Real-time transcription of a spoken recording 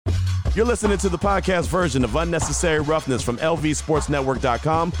You're listening to the podcast version of Unnecessary Roughness from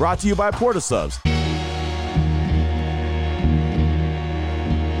LVSportsNetwork.com, brought to you by Portasubs.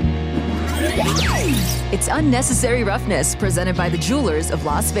 It's Unnecessary Roughness, presented by the Jewelers of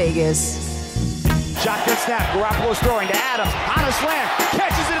Las Vegas. Shotgun snap, Garoppolo's throwing to Adams, on a slant,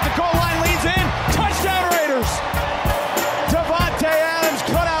 catches it at the goal line, leads in, touchdown Raiders! Davante Adams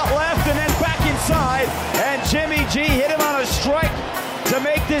cut out left and then back inside, and Jimmy G hit him on a strike to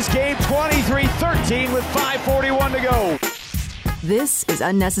make this game 23-13 with 5:41 to go. This is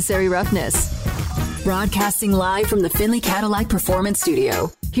Unnecessary Roughness, broadcasting live from the Finley Cadillac Performance Studio.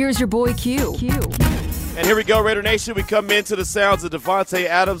 Here's your boy Q. And here we go, Raider Nation. We come into the sounds of Davante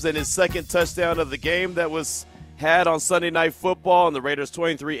Adams and his second touchdown of the game that was had on Sunday Night Football, and the Raiders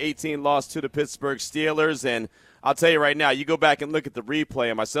 23-18 loss to the Pittsburgh Steelers. And I'll tell you right now, you go back and look at the replay,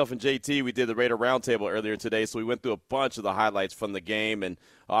 and myself and JT, we did the Raider Roundtable earlier today, so we went through a bunch of the highlights from the game, and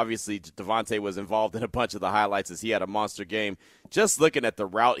obviously Davante was involved in a bunch of the highlights as he had a monster game. Just looking at the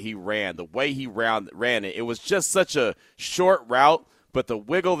route he ran, the way he ran it, it was just such a short route, but the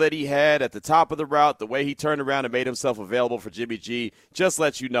wiggle that he had at the top of the route, the way he turned around and made himself available for Jimmy G, just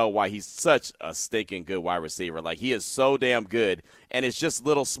lets you know why he's such a stinking good wide receiver. Like, he is so damn good, and it's just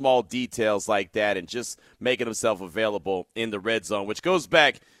little small details like that and just making himself available in the red zone, which goes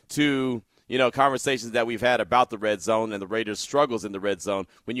back to, you know, conversations that we've had about the red zone and the Raiders' struggles in the red zone.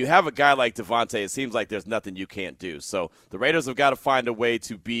 When you have a guy like Davante, it seems like there's nothing you can't do. So the Raiders have got to find a way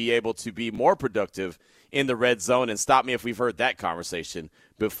to be able to be more productive in the red zone, and stop me if we've heard that conversation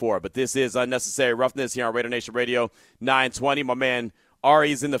before. But this is Unnecessary Roughness here on Raider Nation Radio 920. My man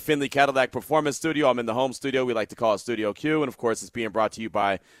Ari's in the Finley Cadillac Performance Studio. I'm in the home studio. We like to call it Studio Q. And, of course, it's being brought to you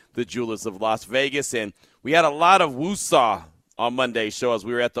by the Jewelers of Las Vegas. And we had a lot of woo-saw on Monday's show as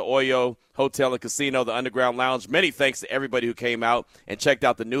we were at the Oyo Hotel and Casino, the Underground Lounge. Many thanks to everybody who came out and checked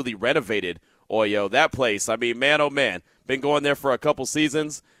out the newly renovated Oyo. That place, I mean, man, oh, man, been going there for a couple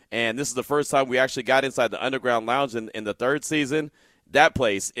seasons. And this is the first time we actually got inside the Underground Lounge in the third season. That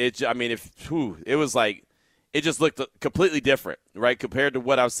place, it was like, it just looked completely different, right, compared to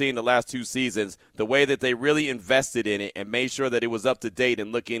what I've seen the last two seasons. The way that they really invested in it and made sure that it was up to date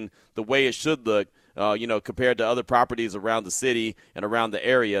and looking the way it should look, compared to other properties around the city and around the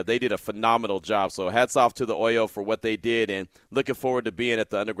area. They did a phenomenal job. So hats off to the Oyo for what they did, and looking forward to being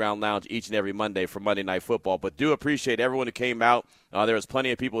at the Underground Lounge each and every Monday for Monday Night Football. But do appreciate everyone who came out. There was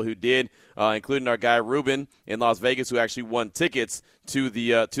plenty of people who did, including our guy Ruben in Las Vegas, who actually won tickets to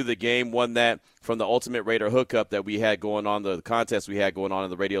the game, won that from the Ultimate Raider hookup that we had going on, the contest we had going on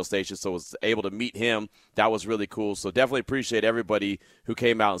in the radio station, so was able to meet him. That was really cool. So definitely appreciate everybody who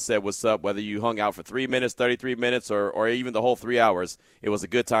came out and said what's up, whether you hung out for 3 minutes, 33 minutes, or even the whole 3 hours. It was a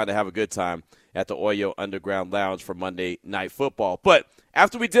good time to have a good time at the Oyo Underground Lounge for Monday Night Football. But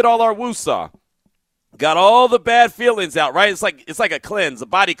after we did all our woo-saw, got all the bad feelings out, right? It's like a cleanse, a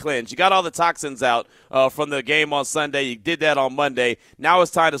body cleanse. You got all the toxins out from the game on Sunday. You did that on Monday. Now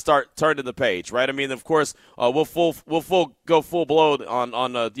it's time to start turning the page, right? I mean, of course, we'll go full blown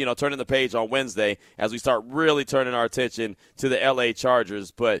on turning the page on Wednesday as we start really turning our attention to the LA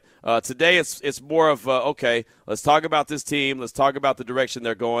Chargers. But today it's more of okay, let's talk about this team. Let's talk about the direction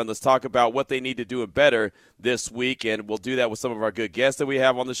they're going. Let's talk about what they need to do better this week, and we'll do that with some of our good guests that we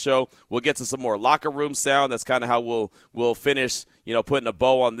have on the show. We'll get to some more locker room sound. That's kind of how we'll finish, putting a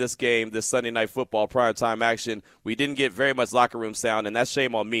bow on this game, this Sunday Night Football primetime action. We didn't get very much locker room sound, and that's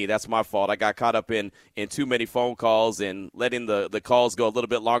shame on me. That's my fault. I got caught up in too many phone calls and letting the calls go a little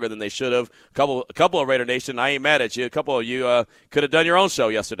bit longer than they should have. A couple of Raider Nation, I ain't mad at you. A couple of you could have done your own show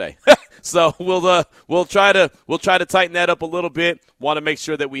yesterday. So we'll try to tighten that up a little bit. Want to make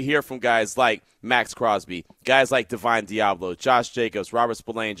sure that we hear from guys like Max Crosby, guys like Divine Diablo, Josh Jacobs, Robert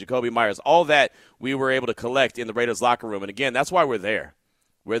Spillane, Jacoby Myers, all that we were able to collect in the Raiders locker room. And again, that's why we're there.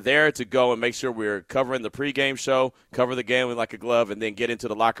 We're there to go and make sure we're covering the pregame show, cover the game like a glove, and then get into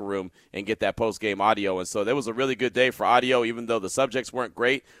the locker room and get that postgame audio. And so that was a really good day for audio, even though the subjects weren't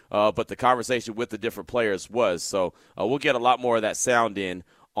great, but the conversation with the different players was. So we'll get a lot more of that sound in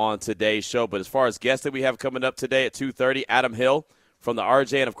on today's show. But as far as guests that we have coming up today at 2:30, Adam Hill from the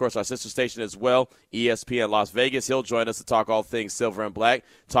RJ, and, of course, our sister station as well, ESPN Las Vegas. He'll join us to talk all things silver and black,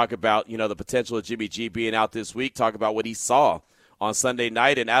 talk about, the potential of Jimmy G being out this week, talk about what he saw on Sunday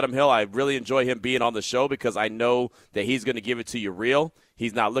night. And Adam Hill, I really enjoy him being on the show because I know that he's going to give it to you real.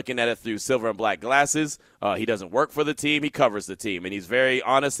 He's not looking at it through silver and black glasses. He doesn't work for the team. He covers the team, and he's very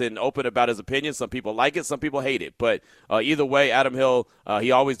honest and open about his opinion. Some people like it. Some people hate it. But either way, Adam Hill, he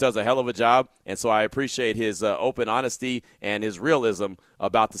always does a hell of a job, and so I appreciate his open honesty and his realism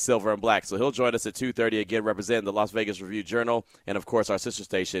about the silver and black. So he'll join us at 2:30 again, representing the Las Vegas Review-Journal and, of course, our sister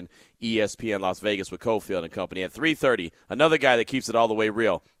station, ESPN Las Vegas with Cofield and company. At 3:30, another guy that keeps it all the way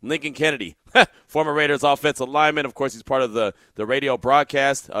real, Lincoln Kennedy, former Raiders offensive lineman. Of course, he's part of the radio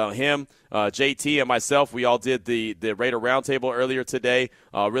broadcast. Him, JT, and myself, we all did the Raider Roundtable earlier today.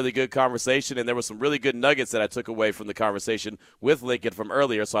 Really good conversation, and there were some really good nuggets that I took away from the conversation with Lincoln from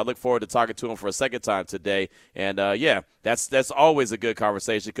earlier. So I look forward to talking to him for a second time today. And, that's always a good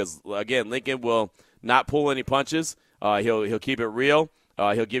conversation because, again, Lincoln will not pull any punches. He'll keep it real.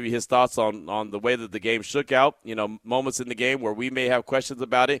 He'll give you his thoughts on the way that the game shook out, moments in the game where we may have questions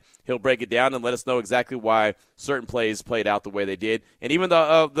about it. He'll break it down and let us know exactly why certain plays played out the way they did. And even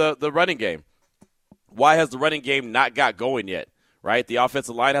the running game. Why has the running game not got going yet? Right? The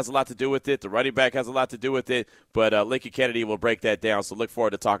offensive line has a lot to do with it. The running back has a lot to do with it. But Lincoln Kennedy will break that down, so look forward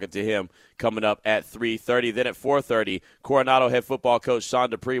to talking to him coming up at 3:30. Then at 4:30, Coronado head football coach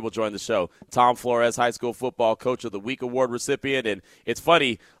Sean Dupree will join the show. Tom Flores, High School Football Coach of the Week award recipient. And it's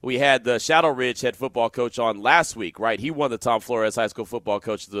funny, we had the Shadow Ridge head football coach on last week, right? He won the Tom Flores High School Football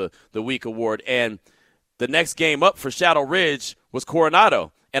Coach of the Week award. And the next game up for Shadow Ridge was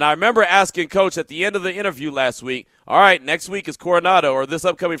Coronado. And I remember asking Coach at the end of the interview last week, all right, next week is Coronado, or this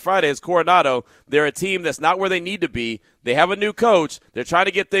upcoming Friday is Coronado. They're a team that's not where they need to be. They have a new coach. They're trying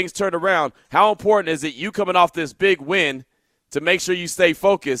to get things turned around. How important is it you coming off this big win to make sure you stay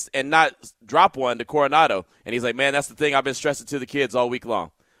focused and not drop one to Coronado? And he's like, man, that's the thing I've been stressing to the kids all week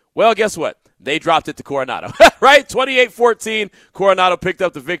long. Well, guess what? They dropped it to Coronado, right? 28-14, Coronado picked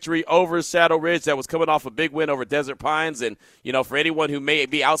up the victory over Shadow Ridge. That was coming off a big win over Desert Pines. And, for anyone who may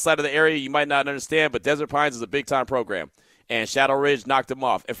be outside of the area, you might not understand, but Desert Pines is a big-time program. And Shadow Ridge knocked them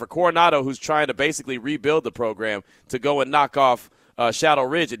off. And for Coronado, who's trying to basically rebuild the program, to go and knock off Shadow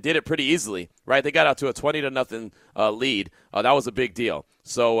Ridge, it did it pretty easily, right? They got out to a 20-0 lead. That was a big deal.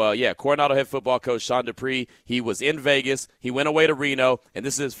 So, Coronado head football coach Sean Dupree, he was in Vegas. He went away to Reno, and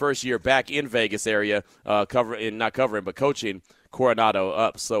this is his first year back in Vegas area, coaching Coronado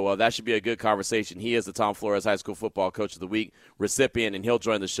up. So that should be a good conversation. He is the Tom Flores High School Football Coach of the Week recipient, and he'll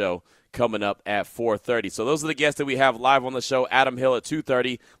join the show coming up at 4:30. So those are the guests that we have live on the show. Adam Hill at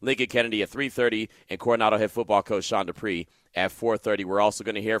 2:30, Lincoln Kennedy at 3:30, and Coronado head football coach Sean Dupree at 4:30. We're also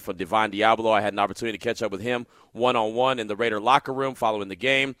going to hear from Divine Diablo. I had an opportunity to catch up with him one-on-one in the Raider locker room following the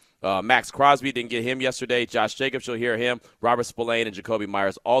game. Max Crosby, didn't get him yesterday. Josh Jacobs, you'll hear him. Robert Spillane and Jacoby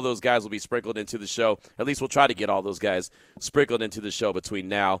Myers. All those guys will be sprinkled into the show. At least we'll try to get all those guys sprinkled into the show between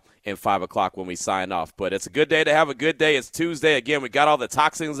now and 5 o'clock when we sign off. But it's a good day to have a good day. It's Tuesday. Again, we got all the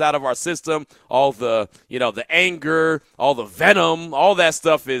toxins out of our system, all the, the anger, all the venom, all that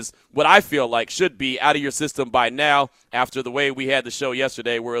stuff is what I feel like should be out of your system by now after the way we had the show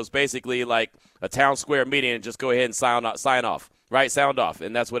yesterday where it was basically like a town square meeting and just go ahead and sign off. Right, sound off,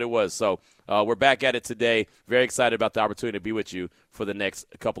 and that's what it was. So we're back at it today. Very excited about the opportunity to be with you for the next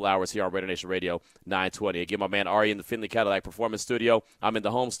couple hours here on Raider Nation Radio 920. Again, my man Ari in the Finley Cadillac Performance Studio. I'm in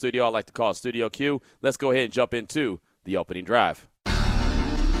the home studio. I like to call it Studio Q. Let's go ahead and jump into the opening drive.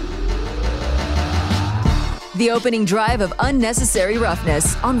 The opening drive of Unnecessary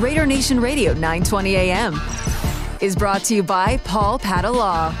Roughness on Raider Nation Radio 920 AM is brought to you by Paul Pata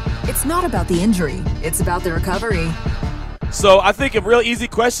Law. It's not about the injury. It's about the recovery. So I think a real easy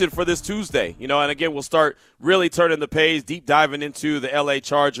question for this Tuesday, and again, we'll start really turning the page, deep diving into the L.A.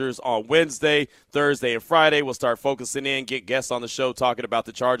 Chargers on Wednesday, Thursday, and Friday. We'll start focusing in, get guests on the show talking about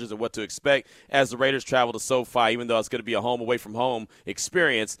the Chargers and what to expect as the Raiders travel to SoFi. Even though it's going to be a home away from home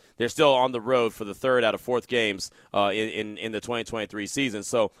experience, they're still on the road for the third out of fourth games in the 2023 season.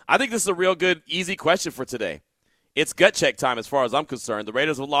 So I think this is a real good, easy question for today. It's gut check time as far as I'm concerned. The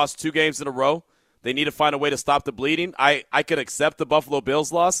Raiders have lost 2 games in a row. They need to find a way to stop the bleeding. I can accept the Buffalo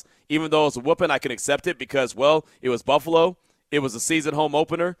Bills loss. Even though it's a whooping, I can accept it because, well, it was Buffalo. It was a season home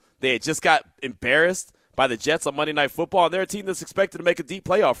opener. They had just got embarrassed by the Jets on Monday Night Football, and they're a team that's expected to make a deep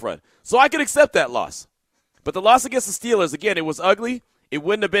playoff run. So I can accept that loss. But the loss against the Steelers, again, it was ugly. It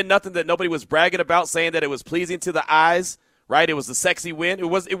wouldn't have been nothing that nobody was bragging about, saying that it was pleasing to the eyes, right? It was a sexy win.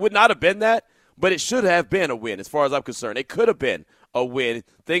 It would not have been that, but it should have been a win as far as I'm concerned. It could have been a win.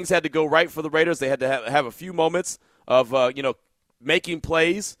 Things had to go right for the Raiders. They had to have a few moments of, making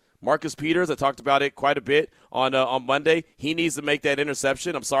plays. Marcus Peters, I talked about it quite a bit on Monday. He needs to make that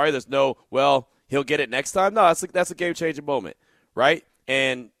interception. I'm sorry, there's no, he'll get it next time. No, that's a game-changing moment, right?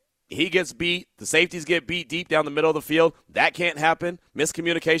 And he gets beat. The safeties get beat deep down the middle of the field. That can't happen.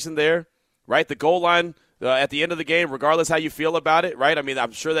 Miscommunication there, right? The goal line at the end of the game, regardless how you feel about it, right? I mean,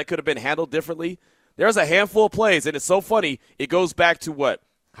 I'm sure that could have been handled differently. There's a handful of plays, and it's so funny. It goes back to what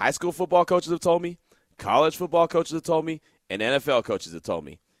high school football coaches have told me, college football coaches have told me, and NFL coaches have told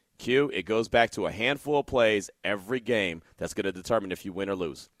me. Q, it goes back to a handful of plays every game that's going to determine if you win or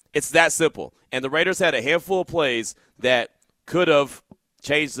lose. It's that simple. And the Raiders had a handful of plays that could have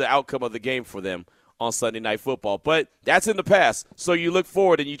changed the outcome of the game for them on Sunday Night Football. But that's in the past, so you look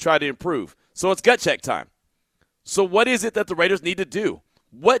forward and you try to improve. So it's gut check time. So what is it that the Raiders need to do?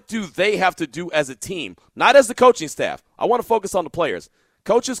 What do they have to do as a team? Not as the coaching staff. I want to focus on the players.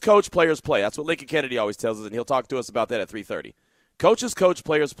 Coaches coach, players play. That's what Lincoln Kennedy always tells us, and he'll talk to us about that at 3:30. Coaches coach,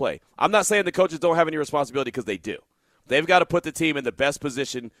 players play. I'm not saying the coaches don't have any responsibility, because they do. They've got to put the team in the best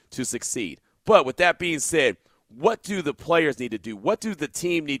position to succeed. But with that being said, what do the players need to do? What do the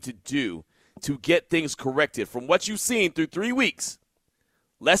team need to do to get things corrected? From what you've seen through 3 weeks,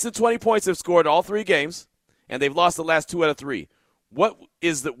 less than 20 points have scored all 3 games, and they've lost the last 2 out of 3. Where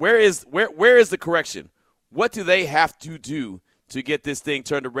is the correction? What do they have to do to get this thing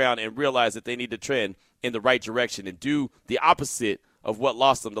turned around and realize that they need to trend in the right direction and do the opposite of what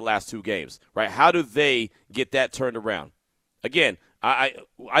lost them the last 2 games, right? How do they get that turned around? Again, I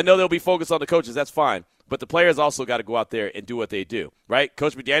know they'll be focused on the coaches. That's fine. But the players also got to go out there and do what they do, right?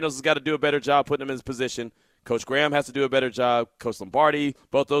 Coach McDaniels has got to do a better job putting them in his position. Coach Graham has to do a better job. Coach Lombardi,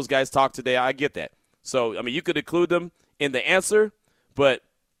 both those guys talked today. I get that. So, I mean, you could include them in the answer, but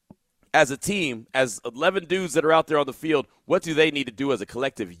as a team, as 11 dudes that are out there on the field, what do they need to do as a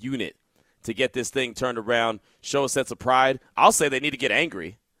collective unit to get this thing turned around, show a sense of pride? I'll say they need to get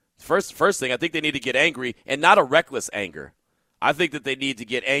angry. First thing, I think they need to get angry, and not a reckless anger. I think that they need to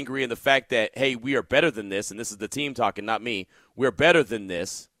get angry in the fact that, hey, we are better than this, and this is the team talking, not me. We're better than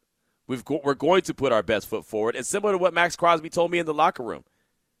this. We're going to put our best foot forward. And similar to what Max Crosby told me in the locker room,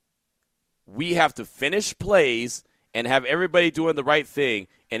 we have to finish plays and have everybody doing the right thing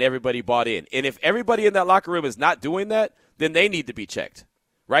and everybody bought in. And if everybody in that locker room is not doing that, then they need to be checked,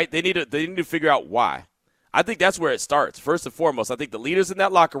 right? They need to figure out why. I think that's where it starts. First and foremost, I think the leaders in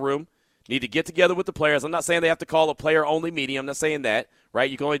that locker room need to get together with the players. I'm not saying they have to call a player-only meeting. I'm not saying that, right?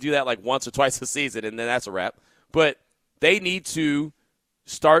 You can only do that like once or twice a season, and then that's a wrap. But they need to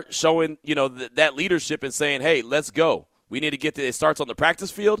start showing, that leadership and saying, hey, let's go. We need to get to – it starts on the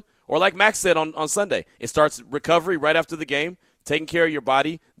practice field, or like Max said on Sunday, it starts recovery right after the game, taking care of your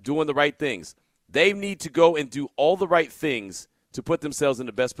body, doing the right things. They need to go and do all the right things to put themselves in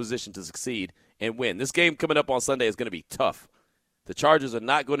the best position to succeed and win. This game coming up on Sunday is going to be tough. The Chargers are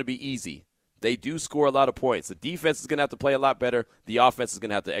not going to be easy. They do score a lot of points. The defense is going to have to play a lot better. The offense is going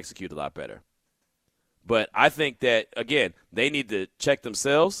to have to execute a lot better. But I think that, again, they need to check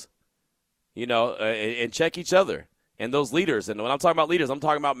themselves, and check each other and those leaders. And when I'm talking about leaders, I'm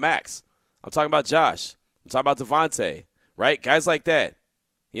talking about Max. I'm talking about Josh. I'm talking about Devontae, right? Guys like that.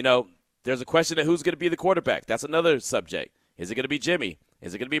 There's a question of who's going to be the quarterback. That's another subject. Is it going to be Jimmy?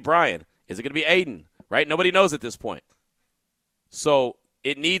 Is it going to be Brian? Is it going to be Aiden? Right? Nobody knows at this point. So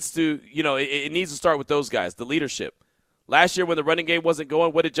it needs to, it needs to start with those guys, the leadership. Last year when the running game wasn't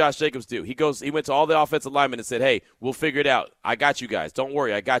going, what did Josh Jacobs do? He went to all the offensive linemen and said, hey, we'll figure it out. I got you guys. Don't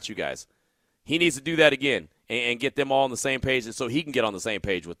worry, I got you guys. He needs to do that again and get them all on the same page so he can get on the same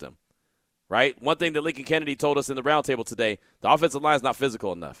page with them. Right? One thing that Lincoln Kennedy told us in the roundtable today, the offensive line is not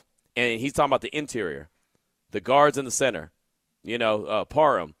physical enough. And he's talking about the interior, the guards in the center,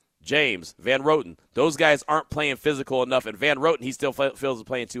 Parham, James, Van Roten. Those guys aren't playing physical enough. And Van Roten, he still feels is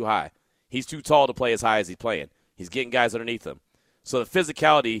playing too high. He's too tall to play as high as he's playing. He's getting guys underneath him. So the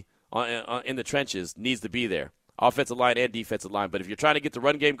physicality in the trenches needs to be there, offensive line and defensive line. But if you're trying to get the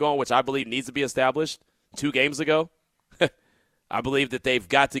run game going, which I believe needs to be established 2 games ago, I believe that they've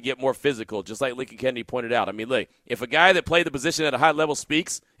got to get more physical, just like Lincoln Kennedy pointed out. I mean, look, if a guy that played the position at a high level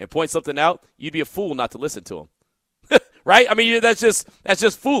speaks and points something out, you'd be a fool not to listen to him. Right? I mean, that's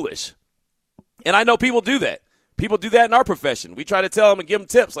just foolish. And I know people do that. People do that in our profession. We try to tell them and give them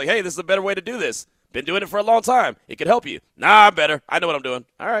tips like, hey, this is a better way to do this. Been doing it for a long time. It could help you. Nah, I'm better. I know what I'm doing.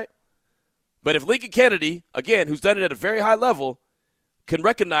 All right. But if Lincoln Kennedy, again, who's done it at a very high level, can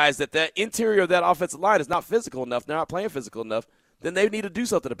recognize that that interior of that offensive line is not physical enough, they're not playing physical enough, then they need to do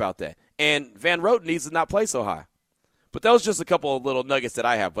something about that. And Van Roten needs to not play so high. But that was just a couple of little nuggets that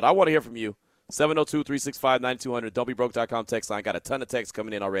I have. But I want to hear from you. 702-365-9200, don'tbebroke.com text line. Got a ton of texts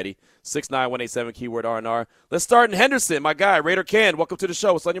coming in already. 69187, keyword R&R. Let's start in Henderson. My guy, Raider Ken. Welcome to the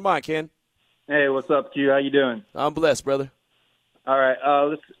show. What's on your mind, Ken? Hey, what's up, Q? How you doing? I'm blessed, brother. All right.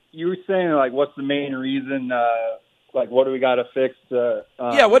 You were saying, what's the main reason like what do we got to fix?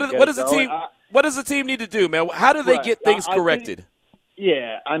 Yeah, what does the team need to do, man? How do they get things corrected?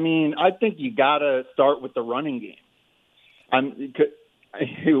 I mean, I think you got to start with the running game.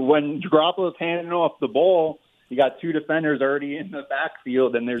 When Garoppolo's handing off the ball, you got two defenders already in the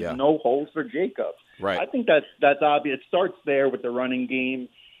backfield, and there's no holes for Jacobs. Right. I think that's obvious. It starts there with the running game,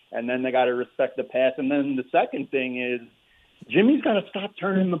 and then they got to respect the pass. And then the second thing is Jimmy's got to stop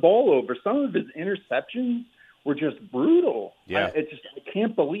turning the ball over. Some of his interceptions were just brutal. Yeah. I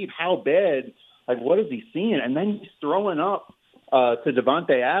can't believe how bad. Like, what is he seeing? And then he's throwing up to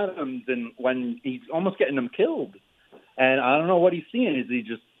Davante Adams, and when he's almost getting him killed. And I don't know what he's seeing. Is he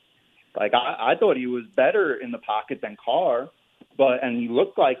just like I thought he was better in the pocket than Carr, and he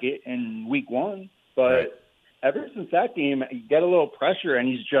looked like it in week 1. But ever since that game, you get a little pressure, and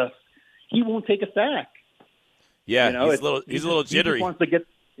he won't take a sack. Yeah, you know, he's a little jittery. He just wants to get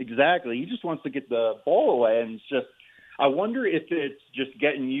He just wants to get the ball away, and it's just. I wonder if it's just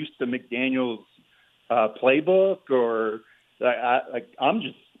getting used to McDaniel's playbook, or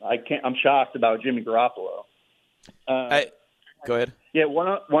I'm shocked about Jimmy Garoppolo. Go ahead. Yeah,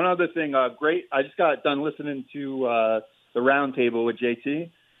 one other thing. Great. I just got done listening to the roundtable with JT.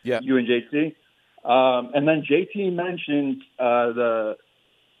 Yeah, you and JT, and then JT mentioned the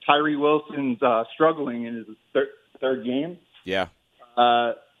Tyree Wilson's struggling in his third game. Yeah.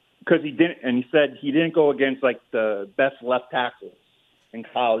 Because he didn't, and he said he didn't go against like the best left tackles in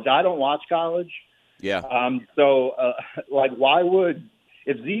college. I don't watch college. Yeah. So why would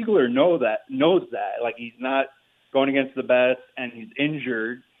if Ziegler knows that like he's not going against the best and he's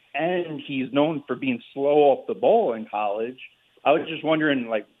injured and he's known for being slow off the ball in college? I was just wondering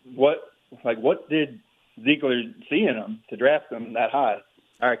what did Ziegler see in him to draft him that high?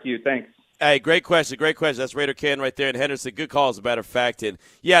 All right, Q, thanks. Hey, great question. That's Raider Ken right there in Henderson. Good call, as a matter of fact. And,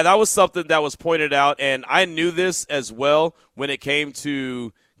 yeah, that was something that was pointed out, and I knew this as well when it came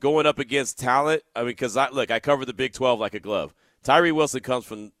to going up against talent. I mean, because, I covered the Big 12 like a glove. Tyree Wilson comes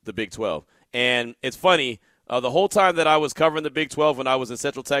from the Big 12. And it's funny, the whole time that I was covering the Big 12 when I was in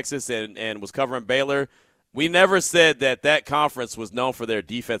Central Texas and was covering Baylor, we never said that conference was known for their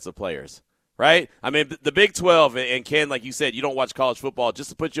defensive players. Right? I mean, the Big 12, and Ken, like you said, you don't watch college football. Just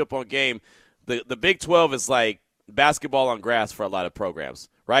to put you up on game, the Big 12 is like basketball on grass for a lot of programs,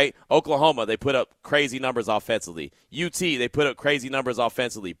 right? Oklahoma, they put up crazy numbers offensively. UT, they put up crazy numbers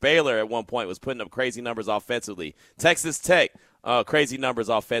offensively. Baylor at one point was putting up crazy numbers offensively. Texas Tech, crazy numbers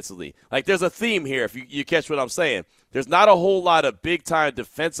offensively. Like, there's a theme here, if you catch what I'm saying. There's not a whole lot of big-time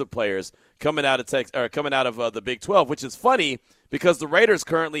defensive players coming out of the Big 12, which is funny because the Raiders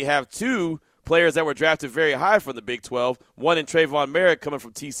currently have two players that were drafted very high from the Big 12, one in Trayvon Merrick coming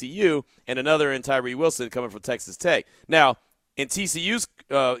from TCU and another in Tyree Wilson coming from Texas Tech. Now, in TCU's,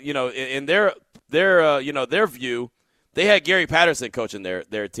 in their view, they had Gary Patterson coaching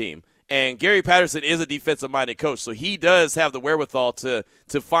their team. And Gary Patterson is a defensive-minded coach, so he does have the wherewithal to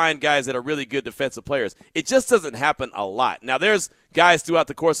find guys that are really good defensive players. It just doesn't happen a lot. Now, there's guys throughout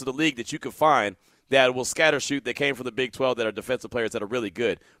the course of the league that you can find that will scatter shoot that came from the Big 12 that are defensive players that are really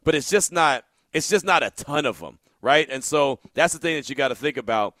good. But it's just not a ton of them, right? And so that's the thing that you got to think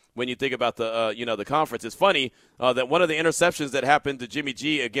about when you think about the conference. It's funny that one of the interceptions that happened to Jimmy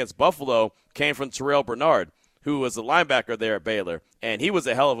G against Buffalo came from Terrell Bernard, who was a linebacker there at Baylor, and he was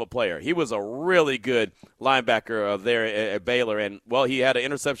a hell of a player. He was a really good linebacker there at Baylor, and, well, he had an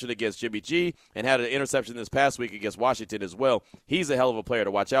interception against Jimmy G and had an interception this past week against Washington as well. He's a hell of a player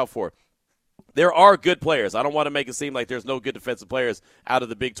to watch out for. There are good players. I don't want to make it seem like there's no good defensive players out of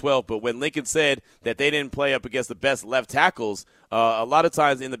the Big 12, but when Lincoln said that they didn't play up against the best left tackles, a lot of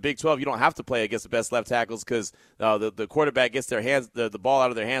times in the Big 12 you don't have to play against the best left tackles because the quarterback gets the ball out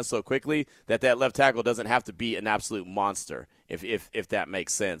of their hands so quickly that left tackle doesn't have to be an absolute monster, if that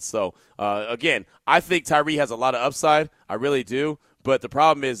makes sense. So, again, I think Tyree has a lot of upside. I really do. But the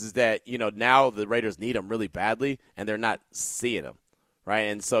problem is that, now the Raiders need him really badly, and they're not seeing him. Right,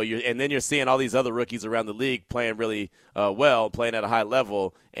 and so then you're seeing all these other rookies around the league playing really well, playing at a high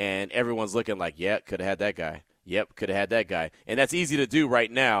level, and everyone's looking like, yeah, could have had that guy. Yep, could have had that guy. And that's easy to do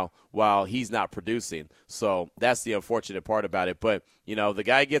right now while he's not producing. So that's the unfortunate part about it. But, the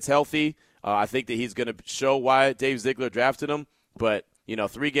guy gets healthy. I think that he's going to show why Dave Ziegler drafted him. But,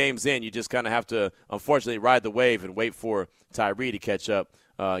 3 games in, you just kind of have to, unfortunately, ride the wave and wait for Tyree to catch up.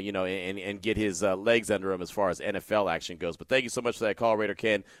 And get his legs under him as far as NFL action goes. But thank you so much for that call, Raider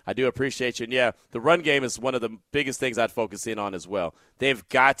Ken. I do appreciate you. And, yeah, the run game is one of the biggest things I'd focus in on as well. They've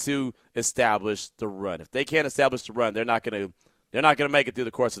got to establish the run. If they can't establish the run, they're not going to make it through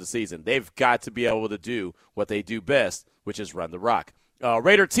the course of the season. They've got to be able to do what they do best, which is run the rock.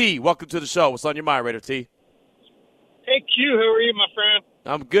 Raider T, welcome to the show. What's on your mind, Raider T? Hey, Q, how are you, my friend?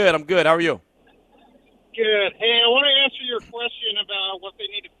 I'm good. How are you? Good. Hey, I want to answer your question about what they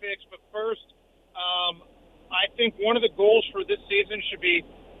need to fix, but first, I think one of the goals for this season should be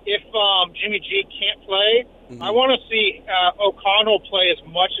if Jimmy G can't play, I want to see O'Connell play as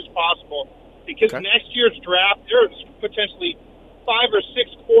much as possible because next year's draft, there's potentially 5 or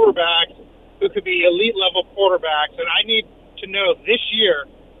 6 quarterbacks who could be elite-level quarterbacks, and I need to know this year,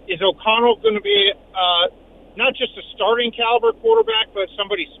 is O'Connell going to be not just a starting caliber quarterback, but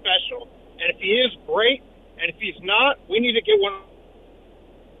somebody special? And if he is, great. And if he's not, we need to get one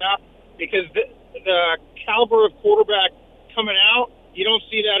out because the caliber of quarterback coming out, you don't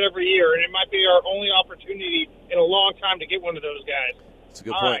see that every year, and it might be our only opportunity in a long time to get one of those guys. That's a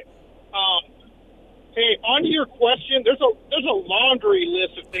good point. Right. Hey, on to your question, there's a laundry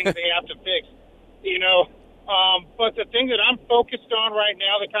list of things they have to fix, but the thing that I'm focused on right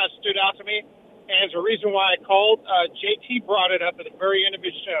now that kind of stood out to me, and is the reason why I called, JT brought it up at the very end of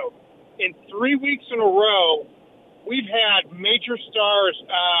his show. In 3 weeks in a row, we've had major stars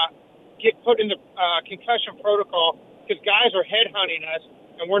get put in the concussion protocol because guys are headhunting us,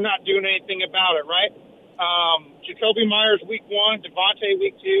 and we're not doing anything about it, right? Jacoby Myers week 1, Devontae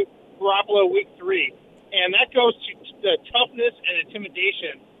week 2, Garoppolo week 3. And that goes to the toughness and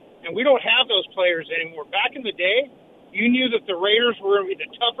intimidation. And we don't have those players anymore. Back in the day, you knew that the Raiders were going to be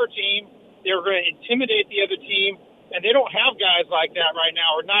the tougher team. They were going to intimidate the other team. And they don't have guys like that right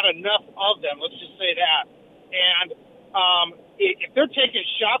now, or not enough of them. Let's just say that. And if they're taking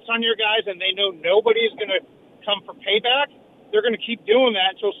shots on your guys and they know nobody's going to come for payback, they're going to keep doing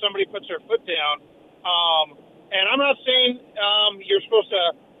that until somebody puts their foot down. And I'm not saying you're supposed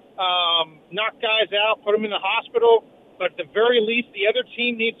to knock guys out, put them in the hospital, but at the very least, the other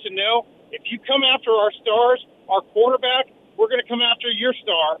team needs to know if you come after our stars, our quarterback, we're going to come after your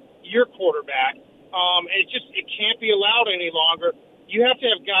star, your quarterback. It can't be allowed any longer. You have to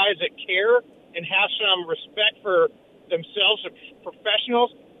have guys that care and have some respect for themselves as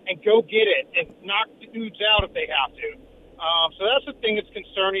professionals and go get it and knock the dudes out if they have to. So that's the thing that's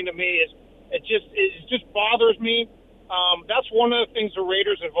concerning to me. It just bothers me. That's one of the things the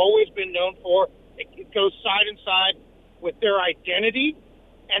Raiders have always been known for. It goes side and side with their identity,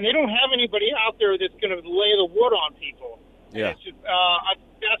 and they don't have anybody out there that's going to lay the wood on people. Yeah. It's just,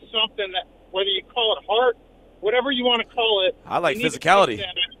 that's something that, whether you call it heart, whatever you want to call it. I like physicality.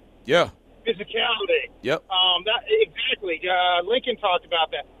 Yeah. Physicality. Yep. Exactly. Lincoln talked about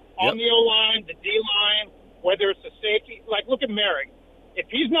that. On the O-line, the D-line, whether it's the safety. Like, look at Merrick. If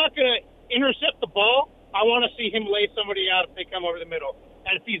he's not going to intercept the ball, I want to see him lay somebody out if they come over the middle.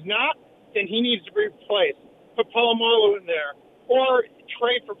 And if he's not, then he needs to be replaced. Put Polamalu in there. Or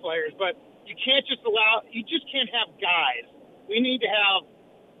trade for players. But you just can't have guys. We need to have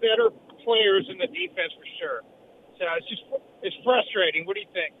better players in the defense for sure. So it's frustrating. What do you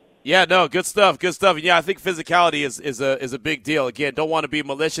think? Yeah, no, good stuff. And yeah, I think physicality is a big deal. Again, don't want to be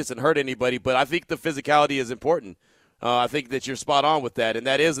malicious and hurt anybody, but I think the physicality is important. I think that you're spot on with that, and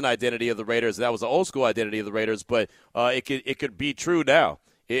that is an identity of the Raiders. That was an old school identity of the Raiders, but it could be true now.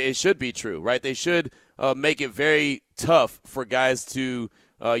 It should be true, right? They should make it very tough for guys to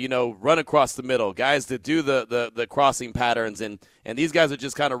run across the middle, guys to do the crossing patterns, and these guys are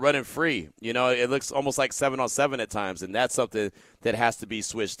just kind of running free. It looks almost like 7-on-7 at times, and that's something that has to be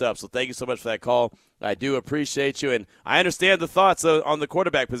switched up. So thank you so much for that call. I do appreciate you, and I understand the thoughts on the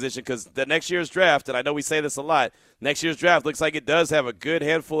quarterback position because the next year's draft, and I know we say this a lot, next year's draft looks like it does have a good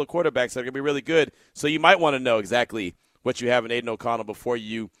handful of quarterbacks that are going to be really good, so you might want to know exactly what you have in Aiden O'Connell before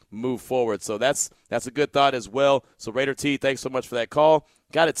you move forward. So that's a good thought as well. So Raider T, thanks so much for that call.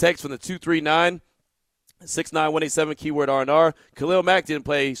 Got a text from the 239-69187, keyword R&R. Khalil Mack didn't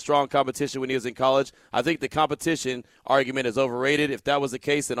play strong competition when he was in college. I think the competition argument is overrated. If that was the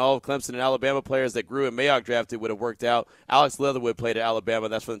case, then all of Clemson and Alabama players that grew and Mayock drafted would have worked out. Alex Leatherwood played at Alabama.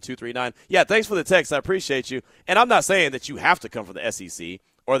 That's from the 239. Yeah, thanks for the text. I appreciate you. And I'm not saying that you have to come from the SEC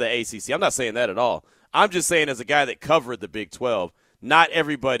or the ACC. I'm not saying that at all. I'm just saying as a guy that covered the Big 12, not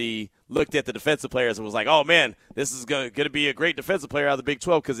everybody looked at the defensive players and was like, oh, man, this is going to be a great defensive player out of the Big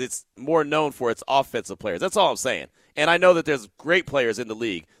 12 because it's more known for its offensive players. That's all I'm saying. And I know that there's great players in the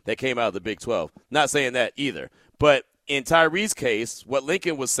league that came out of the Big 12. Not saying that either. But in Tyree's case, what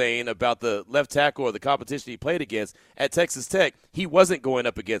Lincoln was saying about the left tackle or the competition he played against at Texas Tech, he wasn't going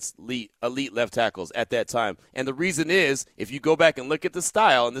up against elite left tackles at that time. And the reason is, if you go back and look at the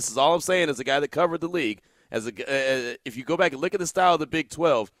style, and this is all I'm saying as a guy that covered the league, if you go back and look at the style of the Big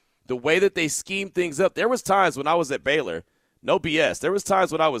 12, the way that they schemed things up, there was times when I was at Baylor, no BS, there was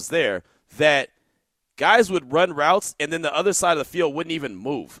times when I was there that guys would run routes and then the other side of the field wouldn't even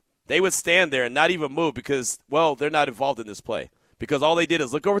move. they would stand there and not even move because, well, they're not involved in this play. Because all they did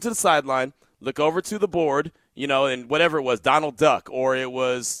is look over to the sideline, look over to the board, and whatever it was, Donald Duck, or it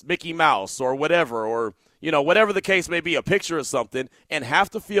was Mickey Mouse, or whatever, or, whatever the case may be, a picture of something, and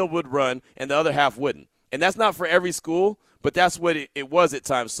half the field would run and the other half wouldn't. And that's not for every school, but that's what it was at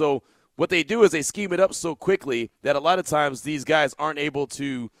times. So what they do is they scheme it up so quickly that a lot of times these guys aren't able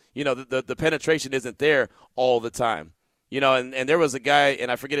to, the penetration isn't there all the time. And there was a guy, and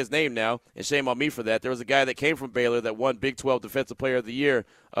I forget his name now, and shame on me for that. There was a guy that came from Baylor that won Big 12 Defensive Player of the Year,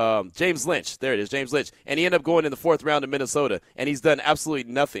 James Lynch. There it is, James Lynch. And he ended up going in the 4th round to Minnesota, and he's done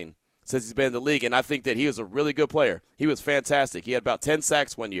absolutely nothing since he's been in the league. And I think that he was a really good player. He was fantastic. He had about 10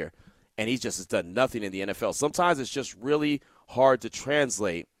 sacks one year, and he just has done nothing in the NFL. Sometimes it's just really hard to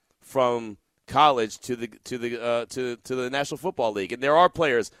translate from college to the National Football League. And there are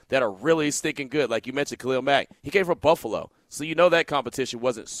players that are really stinking good. Like you mentioned, Khalil Mack. He came from Buffalo. So that competition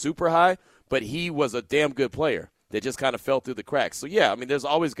wasn't super high, but he was a damn good player that just kind of fell through the cracks. So, yeah, I mean, there's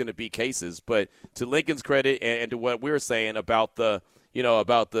always going to be cases. But to Lincoln's credit and to what we were saying about the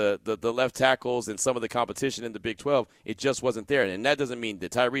left tackles and some of the competition in the Big 12, it just wasn't there. And that doesn't mean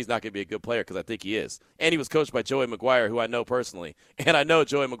that Tyree's not going to be a good player, because I think he is. And he was coached by Joey McGuire, who I know personally. And I know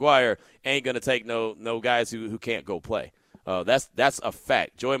Joey McGuire ain't going to take no guys who can't go play. That's a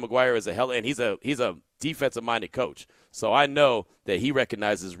fact. Joey McGuire is and he's a defensive-minded coach. So I know that he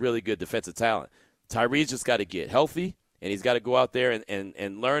recognizes really good defensive talent. Tyree's just got to get healthy, and he's got to go out there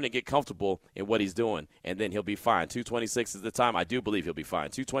and learn and get comfortable in what he's doing, and then he'll be fine. 226 is the time. I do believe he'll be fine.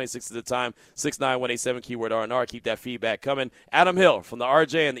 226 is the time. 69187, keyword R&R. Keep that feedback coming. Adam Hill from the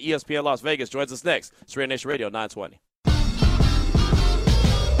RJ and the ESPN Las Vegas joins us next. It's Raider Nation Radio 920.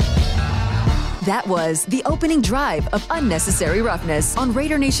 That was the opening drive of Unnecessary Roughness on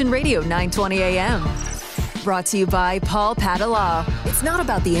Raider Nation Radio 920 AM. Brought to you by Paul Padala. It's not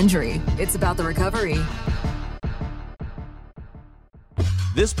about the injury. It's about the recovery.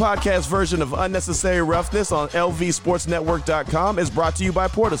 This podcast version of Unnecessary Roughness on lvsportsnetwork.com is brought to you by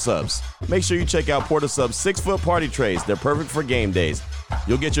PortaSubs. Make sure you check out PortaSubs 6-foot party trays. They're perfect for game days.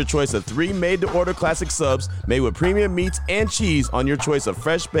 You'll get your choice of 3 made-to-order classic subs made with premium meats and cheese on your choice of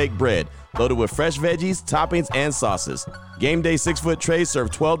fresh-baked bread, loaded with fresh veggies, toppings, and sauces. Game day 6-foot trays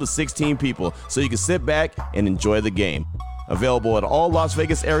serve 12 to 16 people, so you can sit back and enjoy the game. Available at all Las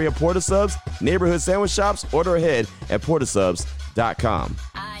Vegas area PortaSubs, neighborhood sandwich shops. Order ahead at portasubs.com.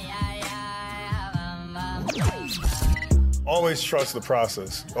 Always trust the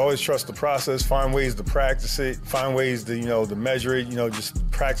process. Always trust the process. Find ways to practice it. Find ways to, to measure it. Just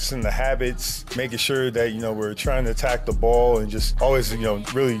practicing the habits, making sure that, we're trying to attack the ball, and just always,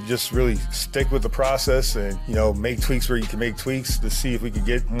 really stick with the process and, make tweaks where you can make tweaks to see if we can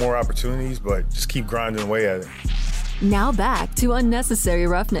get more opportunities, but just keep grinding away at it. Now back to Unnecessary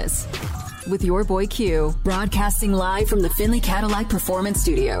Roughness with your boy Q, broadcasting live from the Finley Cadillac Performance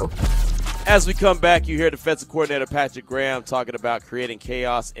Studio. As we come back, you hear defensive coordinator Patrick Graham talking about creating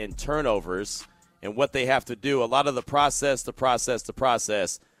chaos and turnovers and what they have to do. A lot of the process.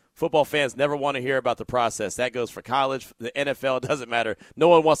 Football fans never want to hear about the process. That goes for college, the NFL, it doesn't matter. No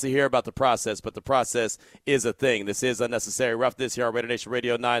one wants to hear about the process, but the process is a thing. This is Unnecessary Roughness here on Raider Nation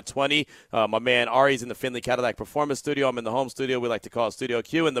Radio 920. My man Ari's in the Finley Cadillac Performance Studio. I'm in the home studio. We like to call it Studio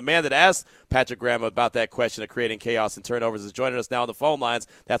Q. And the man that asked Patrick Graham about that question of creating chaos and turnovers is joining us now on the phone lines.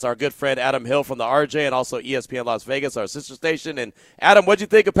 That's our good friend Adam Hill from the RJ and also ESPN Las Vegas, our sister station. And Adam, what do you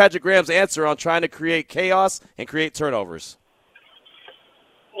think of Patrick Graham's answer on trying to create chaos and create turnovers?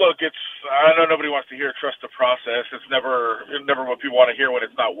 Look, I know nobody wants to hear trust the process. It's never what people want to hear when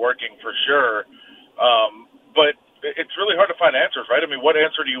it's not working, for sure. But it's really hard to find answers, right? I mean, what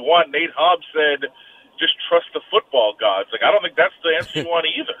answer do you want? Nate Hobbs said, just trust the football gods. Like, I don't think that's the answer you want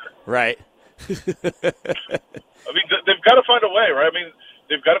either. Right. I mean, they've got to find a way, right? I mean,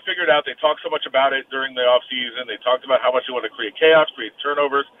 they've got to figure it out. They talked so much about it during the offseason. They talked about how much they want to create chaos, create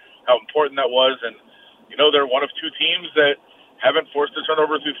turnovers, how important that was. And, they're one of 2 teams that haven't forced a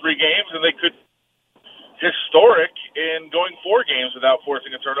turnover through 3 games, and they could historic in going 4 games without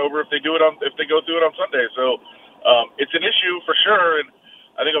forcing a turnover if they go through it on Sunday. So it's an issue for sure, and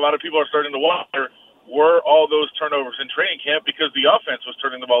I think a lot of people are starting to wonder, were all those turnovers in training camp because the offense was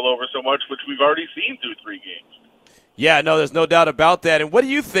turning the ball over so much, which we've already seen through 3 games. Yeah, no, there's no doubt about that. And what do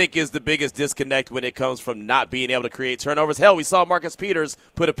you think is the biggest disconnect when it comes from not being able to create turnovers? Hell, we saw Marcus Peters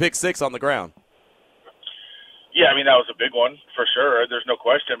put a pick 6 on the ground. Yeah, I mean, that was a big one for sure. There's no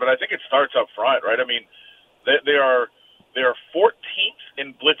question. But I think it starts up front, right? I mean, they are 14th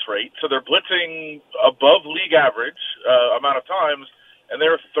in blitz rate, so they're blitzing above league average amount of times, and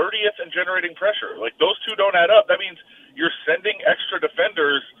they're 30th in generating pressure. Like, those two don't add up. That means you're sending extra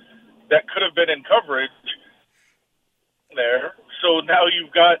defenders that could have been in coverage there. So now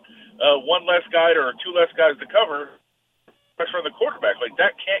you've got one less guy or two less guys to cover pressure on the quarterback. Like,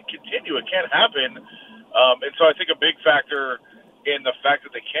 that can't continue. It can't happen. And so I think a big factor in the fact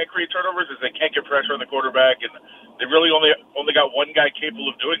that they can't create turnovers is they can't get pressure on the quarterback, and they really only got one guy capable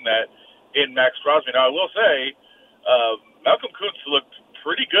of doing that in Max Crosby. Now, I will say Malcolm Kuntz looked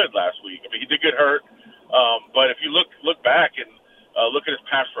pretty good last week. I mean, he did get hurt, but if you look back and look at his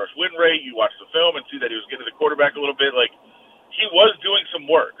pass rush win rate, you watch the film and see that he was getting to the quarterback a little bit. Like, he was doing some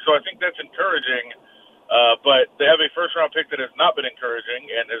work, so I think that's encouraging. But they have a first-round pick that has not been encouraging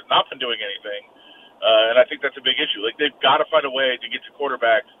and has not been doing anything. And I think that's a big issue. Like, they've got to find a way to get to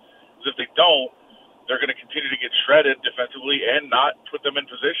quarterbacks, because if they don't, they're going to continue to get shredded defensively and not put them in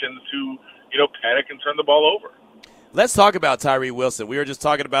positions to, panic and turn the ball over. Let's talk about Tyree Wilson. We were just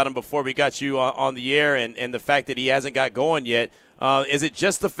talking about him before we got you on the air, and the fact that he hasn't got going yet. Is it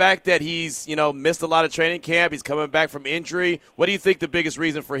just the fact that he's, missed a lot of training camp? He's coming back from injury. What do you think the biggest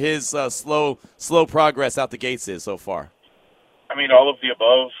reason for his slow progress out the gates is so far? I mean, all of the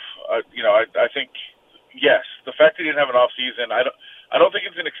above. I think, yes, the fact that he didn't have an off season, I don't think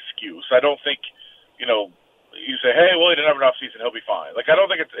it's an excuse. I don't think, you say, hey, well, he didn't have an off season, he'll be fine. Like, I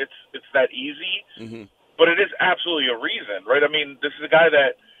don't think it's that easy, but it is absolutely a reason, right? I mean, this is a guy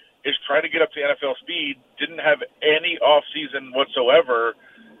that is trying to get up to NFL speed, didn't have any off season whatsoever,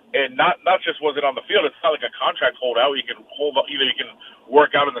 and not just was it on the field. It's not like a contract holdout. You can you can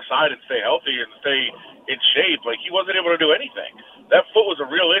work out on the side and stay healthy and stay in shape. Like, he wasn't able to do anything. That foot was a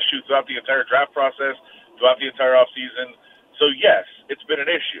real issue throughout the entire draft process, throughout the entire offseason. So, yes, it's been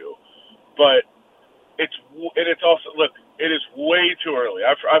an issue. But it's also, look, it is way too early.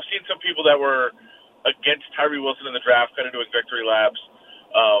 I've seen some people that were against Tyree Wilson in the draft kind of doing victory laps.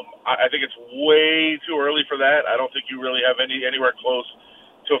 I think it's way too early for that. I don't think you really have anywhere close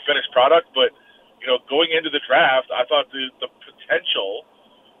to a finished product. But, going into the draft, I thought the potential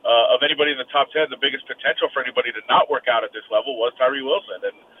of anybody in the top 10, the biggest potential for anybody to not work out at this level was Tyree Wilson.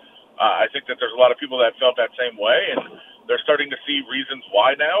 And I think that there's a lot of people that felt that same way, and they're starting to see reasons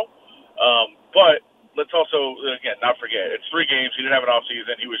why now. But let's also, again, not forget, it's 3 games. He didn't have an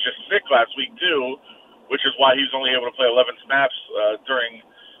offseason. He was just sick last week, too, which is why he was only able to play 11 snaps during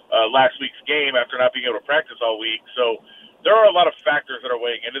last week's game after not being able to practice all week. So there are a lot of factors that are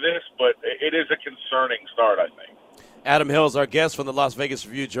weighing into this, but it is a concerning start, I think. Adam Hill is our guest from the Las Vegas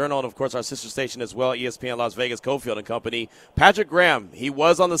Review-Journal, and, of course, our sister station as well, ESPN Las Vegas, Cofield and Company. Patrick Graham, he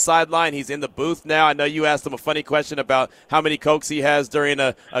was on the sideline. He's in the booth now. I know you asked him a funny question about how many Cokes he has during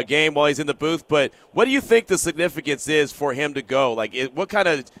a game while he's in the booth, but what do you think the significance is for him to go? Like, what kind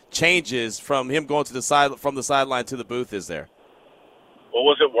of changes from him going to from the sideline to the booth is there? Well,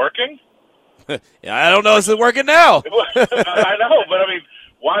 was it working? Yeah, I don't know. Is it working now? I know, but, I mean,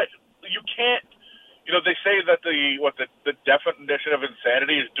 why? You can't. They say that the definition of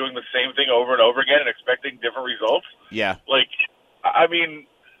insanity is doing the same thing over and over again and expecting different results. Yeah. Like, I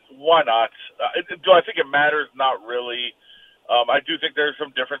mean, why not? Do I think it matters? Not really. I do think there's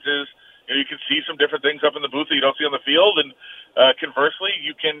some differences. You can see some different things up in the booth that you don't see on the field, and conversely,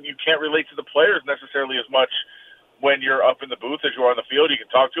 you can't relate to the players necessarily as much when you're up in the booth as you are on the field. You can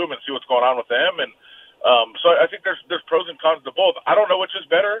talk to them and see what's going on with them, and so I think there's pros and cons to both. I don't know which is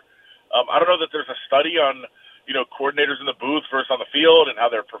better. I don't know that there's a study on, coordinators in the booth versus on the field and how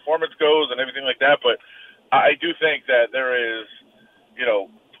their performance goes and everything like that. But I do think that there is,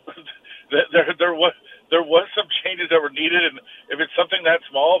 there was some changes that were needed. And if it's something that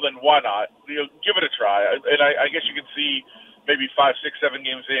small, then why not? Give it a try. And I guess you can see maybe 5, 6, 7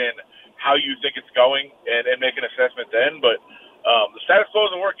 games in how you think it's going and make an assessment then. But the status quo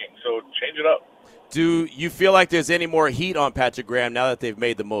isn't working, so change it up. Do you feel like there's any more heat on Patrick Graham now that they've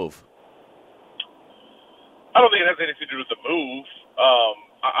made the move? I don't think it has anything to do with the move.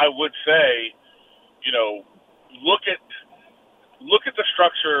 I would say, look at the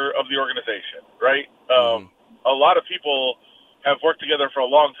structure of the organization, right? A lot of people have worked together for a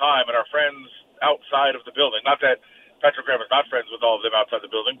long time and are friends outside of the building. Not that Patrick Graham is not friends with all of them outside the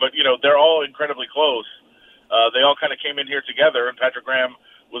building, but, they're all incredibly close. They all kind of came in here together, and Patrick Graham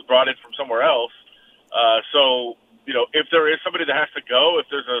was brought in from somewhere else. So, if there is somebody that has to go, if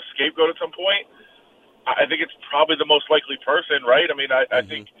there's a scapegoat at some point, I think it's probably the most likely person, right? I mean, I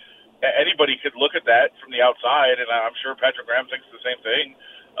think anybody could look at that from the outside, and I'm sure Patrick Graham thinks the same thing.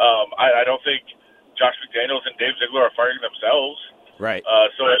 I don't think Josh McDaniels and Dave Ziegler are firing themselves. Right.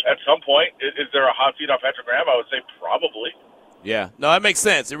 So at some point, is there a hot seat on Patrick Graham? I would say probably. Yeah, no, that makes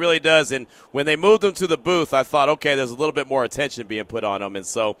sense. It really does. And when they moved him to the booth, I thought, okay, there's a little bit more attention being put on him. And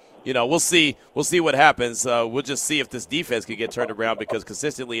so, we'll see what happens. We'll just see if this defense can get turned around because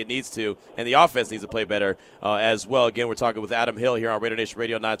consistently it needs to, and the offense needs to play better as well. Again, we're talking with Adam Hill here on Raider Nation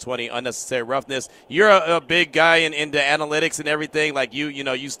Radio 920. Unnecessary roughness. You're a big guy into analytics and everything. Like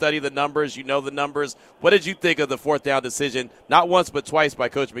you study the numbers. You know the numbers. What did you think of the fourth down decision, not once but twice by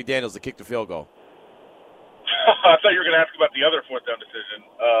Coach McDaniels to kick the field goal? I thought you were going to ask about the other fourth down decision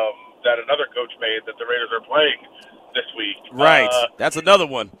that another coach made that the Raiders are playing this week. Right. That's another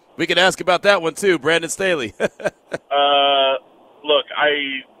one. We can ask about that one, too, Brandon Staley. Look,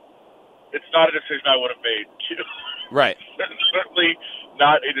 it's not a decision I would have made. Right. Certainly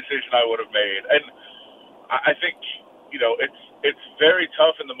not a decision I would have made. And I think, it's very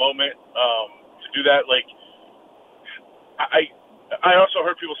tough in the moment to do that. Like, I also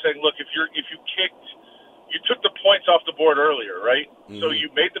heard people saying, look, if you kicked, you took the points off the board earlier, right? Mm-hmm. So you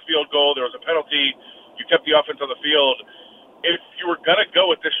made the field goal. There was a penalty. You kept the offense on the field. If you were going to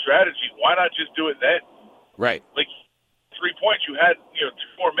go with this strategy, why not just do it then? Right. Like 3 points, you had 2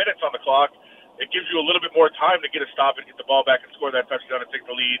 more minutes on the clock. It gives you a little bit more time to get a stop and get the ball back and score that touchdown and take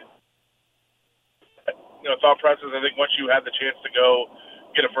the lead. Thought process, I think once you had the chance to go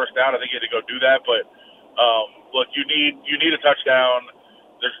get a first down, I think you had to go do that. But, look, you need a touchdown.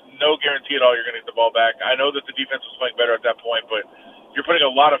 There's no guarantee at all you're going to get the ball back. I know that the defense was playing better at that point, but you're putting a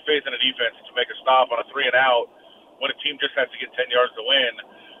lot of faith in a defense to make a stop on a 3 and out when a team just has to get 10 yards to win.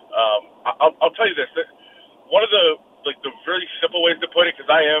 I'll tell you this. One of the very simple ways to put it, because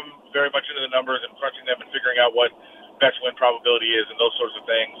I am very much into the numbers and crunching them and figuring out what best win probability is and those sorts of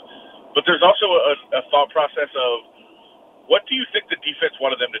things. But there's also a thought process of what do you think the defense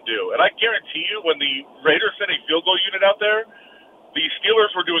wanted them to do? And I guarantee you when the Raiders sent a field goal unit out there, the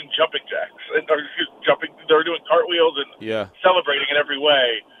Steelers were doing jumping jacks, they were doing cartwheels and celebrating in every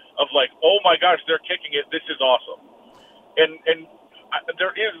way of like, oh my gosh, they're kicking it. This is awesome. And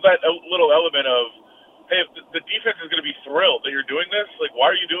there is that little element of, hey, if the defense is going to be thrilled that you're doing this, like, why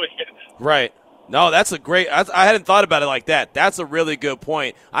are you doing it? Right. No, that's a great – I hadn't thought about it like that. That's a really good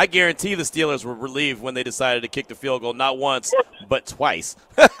point. I guarantee the Steelers were relieved when they decided to kick the field goal not once but twice.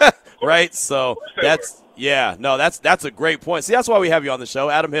 Right? So that's – yeah, no, that's a great point. See, that's why we have you on the show.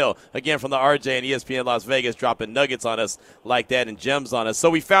 Adam Hill, again, from the RJ and ESPN Las Vegas, dropping nuggets on us like that and gems on us. So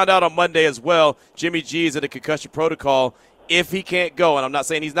we found out on Monday as well, Jimmy G is in a concussion protocol. If he can't go, and I'm not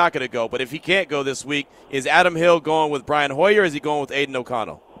saying he's not going to go, but if he can't go this week, is Adam Hill going with Brian Hoyer or is he going with Aiden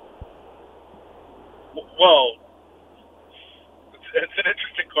O'Connell? Well, it's an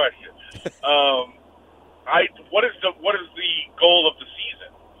interesting question. What is the goal of the season?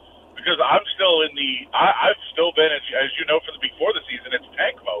 Because I'm still I've still been, as you know, from before the season, it's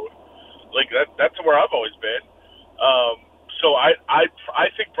tank mode. Like that's where I've always been. So I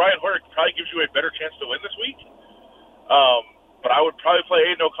think Brian Hoyer probably gives you a better chance to win this week. But I would probably play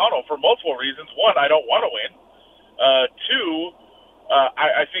Aiden O'Connell for multiple reasons. One, I don't want to win. Two,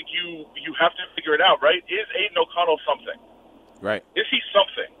 I think you have to figure it out, right? Is Aiden O'Connell something? Right. Is he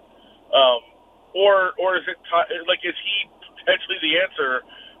something? Or is it is he potentially the answer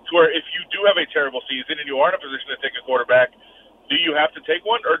to where if you do have a terrible season and you are in a position to take a quarterback, do you have to take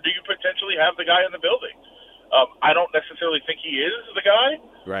one or do you potentially have the guy in the building? I don't necessarily think he is the guy.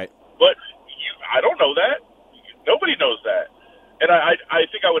 Right. But I don't know that. Nobody knows that. And I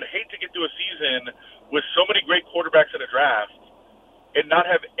think I would hate to get to a season with so many great quarterbacks in a draft and not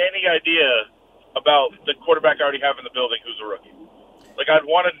have any idea about the quarterback I already have in the building who's a rookie. Like, I'd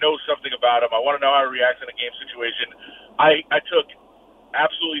want to know something about him. I want to know how he reacts in a game situation. I took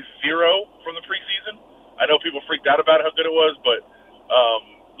absolutely zero from the preseason. I know people freaked out about how good it was, but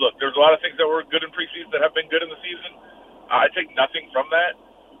look, there's a lot of things that were good in preseason that have been good in the season. I take nothing from that,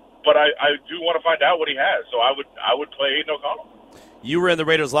 but I do want to find out what he has. So I would play Aiden O'Connell. You were in the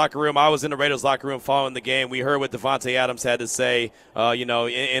Raiders locker room. I was in the Raiders locker room following the game. We heard what Davante Adams had to say. In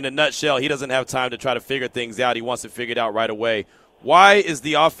a nutshell, he doesn't have time to try to figure things out. He wants to figure it out right away. Why is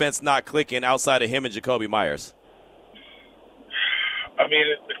the offense not clicking outside of him and Jacoby Myers? I mean,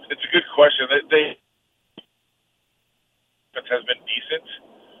 it's a good question. They has been decent,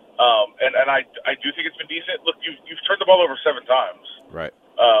 and I do think it's been decent. Look, you've turned the ball over 7 times. Right.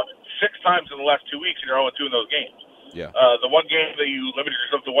 6 times in the last 2 weeks, and you're 0-2 in those games. Yeah. The one game that you limited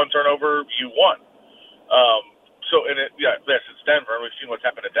yourself to 1 turnover, you won. Yes, it's Denver, and we've seen what's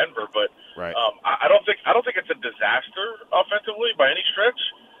happened to Denver. But right. I don't think it's a disaster offensively by any stretch.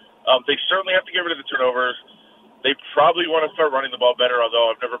 They certainly have to get rid of the turnovers. They probably want to start running the ball better, although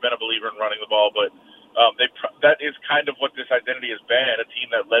I've never been a believer in running the ball. But that is kind of what this identity has been, a team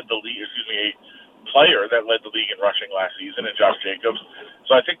that led the league, a player that led the league in rushing last season in Josh Jacobs.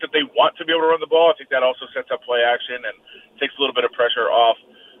 So I think that they want to be able to run the ball. I think that also sets up play action and takes a little bit of pressure off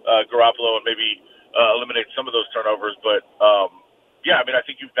Garoppolo and maybe eliminate some of those turnovers. But, I mean, I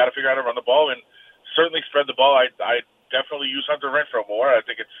think you've got to figure out how to run the ball and certainly spread the ball. I definitely use Hunter Renfrow more. I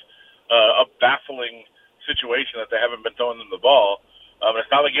think it's a baffling situation that they haven't been throwing them the ball.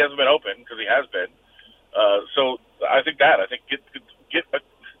 It's not like he hasn't been open, because he has been. So I think get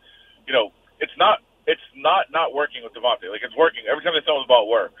it's not working with Devontae. Like, it's working. Every time they throw the ball,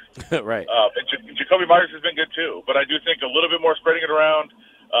 it works. Right. And Jacoby Myers has been good too, but I do think a little bit more spreading it around,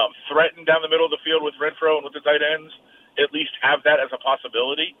 threaten down the middle of the field with Renfrow and with the tight ends, at least have that as a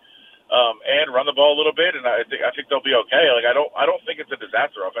possibility. And run the ball a little bit, and I think they'll be okay. Like, I don't think it's a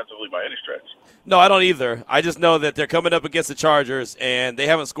disaster offensively by any stretch. No, I don't either. I just know that they're coming up against the Chargers, and they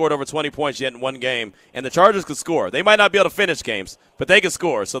haven't scored over 20 points yet in one game. And the Chargers could score. They might not be able to finish games, but they can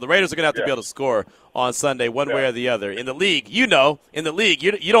score. So the Raiders are going to have to be able to score on Sunday, one way or the other. In the league, you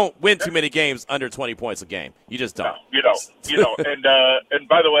don't win too many games under 20 points a game. You just don't. No, you don't. And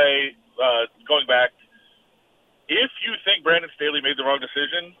by the way, going back, if you think Brandon Staley made the wrong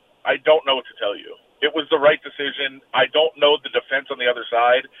decision, I don't know what to tell you. It was the right decision. I don't know the defense on the other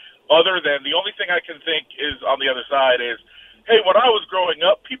side, other than the only thing I can think is on the other side is, hey, when I was growing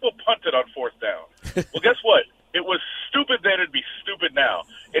up, people punted on fourth down. Well, guess what? It was stupid then. It'd be stupid now.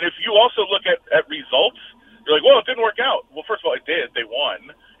 And if you also look at results, you're like, well, it didn't work out. Well, first of all, it did. They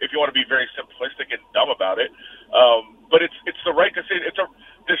won, if you want to be very simplistic and dumb about it. But it's the right decision.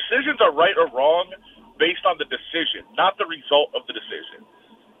 Decisions are right or wrong based on the decision, not the result of the decision.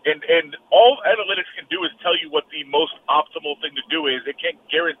 And all analytics can do is tell you what the most optimal thing to do is. It can't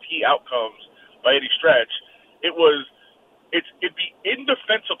guarantee outcomes by any stretch. It'd be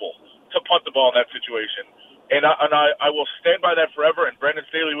indefensible to punt the ball in that situation. And I will stand by that forever, and Brandon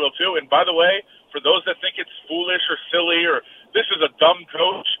Staley will too. And by the way, for those that think it's foolish or silly or this is a dumb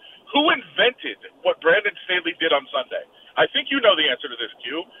coach, who invented what Brandon Staley did on Sunday? I think you know the answer to this,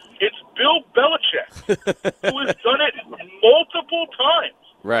 Q. It's Bill Belichick, who has done it multiple times.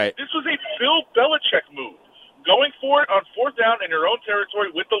 Right. This was a Bill Belichick move. Going for it on fourth down in your own territory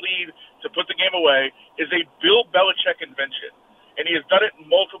with the lead to put the game away is a Bill Belichick invention. And he has done it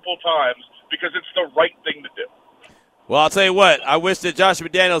multiple times because it's the right thing to do. Well, I'll tell you what. I wish that Josh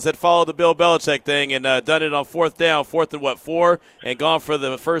McDaniels had followed the Bill Belichick thing and done it on fourth and 4, and gone for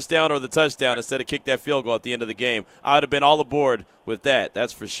the first down or the touchdown instead of kick that field goal at the end of the game. I would have been all aboard with that,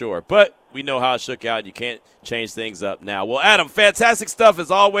 that's for sure. But we know how it shook out. You can't change things up now. Well, Adam, fantastic stuff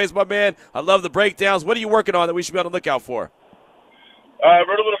as always, my man. I love the breakdowns. What are you working on that we should be on the lookout for? I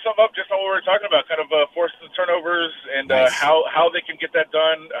wrote a little something up just on what we were talking about, kind of forcing the turnovers and Nice. how they can get that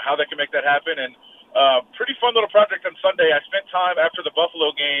done, how they can make that happen. And pretty fun little project on Sunday. I spent time after the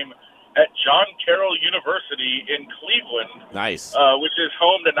Buffalo game at John Carroll University in Cleveland. Nice. Which is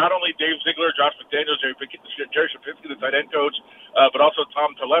home to not only Dave Ziegler, Josh McDaniels, Jerry Shapinsky, the tight end coach, but also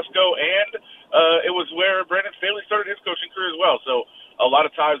Tom Telesco. And it was where Brandon Staley started his coaching career as well. So a lot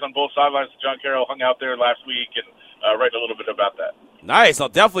of ties on both sidelines. John Carroll hung out there last week and writing a little bit about that. Nice. I'll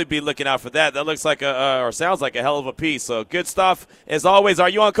definitely be looking out for that. That looks like or sounds like a hell of a piece. So good stuff as always. Are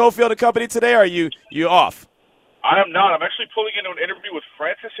you on Cofield and Company today, or are you off? I am not. I'm actually pulling into an interview with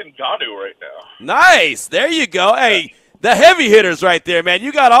Francis Ngannou right now. Nice. There you go. Hey, the heavy hitters right there, man.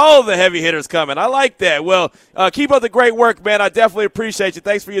 You got all the heavy hitters coming. I like that. Well, keep up the great work, man. I definitely appreciate you.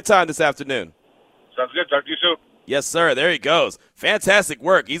 Thanks for your time this afternoon. Sounds good. Talk to you soon. Yes, sir. There he goes. Fantastic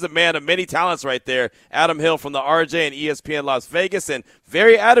work. He's a man of many talents right there. Adam Hill from the RJ and ESPN Las Vegas, and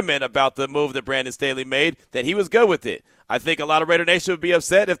very adamant about the move that Brandon Staley made, that he was good with it. I think a lot of Raider Nation would be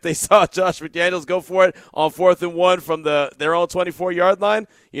upset if they saw Josh McDaniels go for it on 4th and 1 from their own 24-yard line.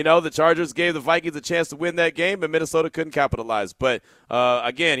 You know, the Chargers gave the Vikings a chance to win that game, and Minnesota couldn't capitalize. But,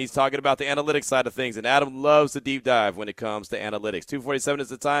 again, he's talking about the analytics side of things, and Adam loves to deep dive when it comes to analytics. 2:47 is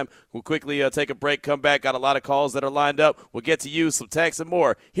the time. We'll quickly take a break, come back. Got a lot of calls that are lined up. We'll get to you, some texts and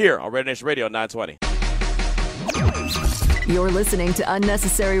more here on Raider Nation Radio 920. You're listening to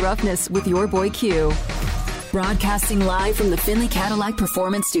Unnecessary Roughness with your boy Q. Broadcasting live from the Finley Cadillac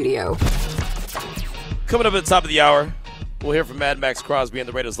Performance Studio. Coming up at the top of the hour, we'll hear from Mad Max Crosby in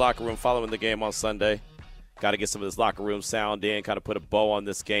the Raiders locker room following the game on Sunday. Got to get some of this locker room sound in, kind of put a bow on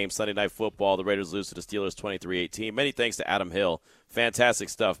this game. Sunday Night Football, the Raiders lose to the Steelers 23-18. Many thanks to Adam Hill. Fantastic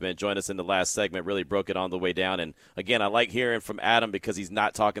stuff, man. Joined us in the last segment, really broke it on the way down. And, again, I like hearing from Adam because he's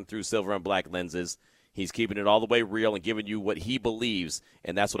not talking through silver and black lenses. He's keeping it all the way real and giving you what he believes,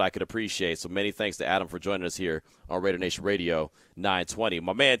 and that's what I could appreciate. So many thanks to Adam for joining us here on Raider Nation Radio 920.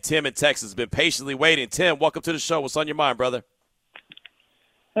 My man Tim in Texas has been patiently waiting. Tim, welcome to the show. What's on your mind, brother?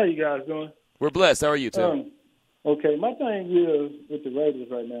 How you guys doing? We're blessed. How are you, Tim? Okay, my thing is with the Raiders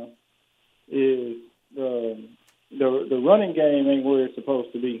right now is the running game ain't where it's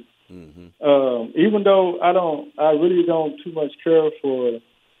supposed to be. Mm-hmm. Even though I really don't too much care for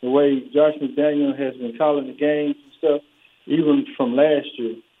the way Josh McDaniel has been calling the games and stuff, even from last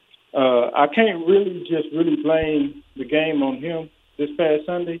year. I can't really blame the game on him this past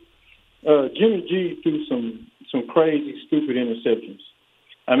Sunday. Jimmy G threw some crazy, stupid interceptions.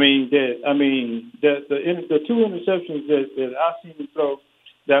 The two interceptions that I seen him throw,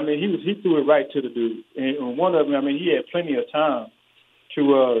 he threw it right to the dude. And one of them, he had plenty of time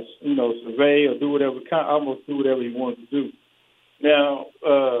to survey or do whatever, almost do whatever he wanted to do. Now,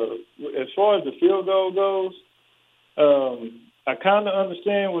 as far as the field goal goes, I kind of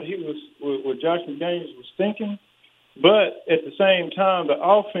understand what Josh McDaniels was thinking, but at the same time, the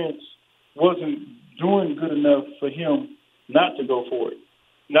offense wasn't doing good enough for him not to go for it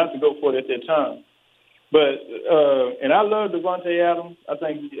at that time. But and I love Davante Adams. I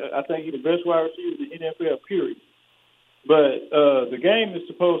think he's the best wide receiver in the NFL, period. But the game is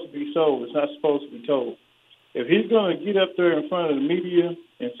supposed to be sold. It's not supposed to be told. If he's going to get up there in front of the media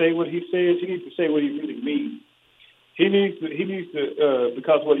and say what he says, he needs to say what he really means. He needs to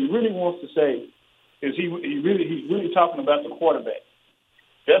because what he really wants to say is he's really talking about the quarterback.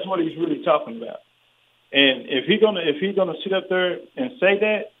 That's what he's really talking about. And if he's gonna sit up there and say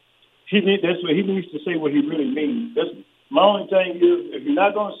that, he needs to say what he really means. That's my only thing is, if you're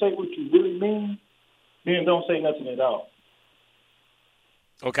not gonna say what you really mean, then don't say nothing at all.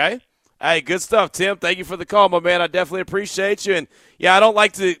 Okay. Hey, good stuff, Tim. Thank you for the call, my man. I definitely appreciate you. And yeah, I don't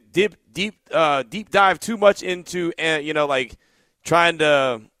like to deep dive too much into trying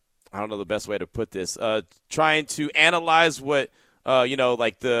to, I don't know the best way to put this, trying to analyze what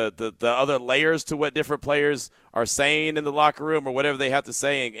the other layers to what different players are saying in the locker room or whatever they have to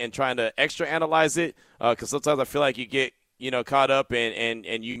say, and trying to extra analyze it, because sometimes I feel like you get caught up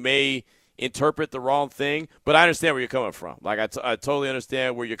and you may interpret the wrong thing. But I understand where you're coming from. Like I totally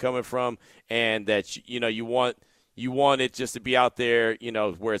understand where you're coming from, and that you want it just to be out there,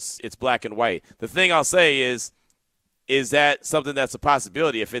 where it's black and white. The thing I'll say is that something that's a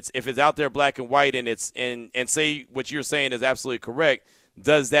possibility? If it's out there black and white, and and say what you're saying is absolutely correct,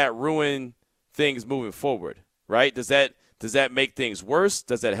 does that ruin things moving forward? Right? Does that make things worse?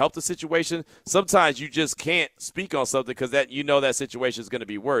 Does that help the situation? Sometimes you just can't speak on something because that situation is going to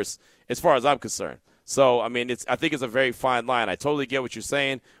be worse, as far as I'm concerned. So, I think it's a very fine line. I totally get what you're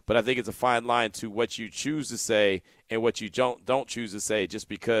saying, but I think it's a fine line to what you choose to say and what you don't choose to say, just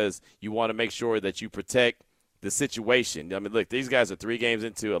because you want to make sure that you protect the situation. Look, these guys are 3 games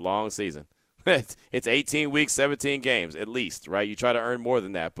into a long season. It's 18 weeks, 17 games at least, right? You try to earn more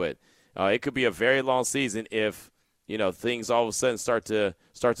than that, but it could be a very long season if things all of a sudden start to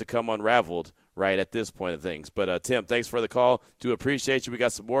come unraveled right at this point of things. But Tim, thanks for the call. Do appreciate you. We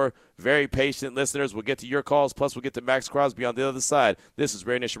got some more very patient listeners. We'll get to your calls, plus we'll get to Max Crosby on the other side. This is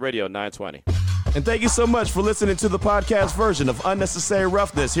Raider Nation Radio 920. And thank you so much for listening to the podcast version of Unnecessary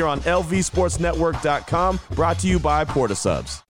Roughness here on LVSportsNetwork.com, brought to you by Porta Subs.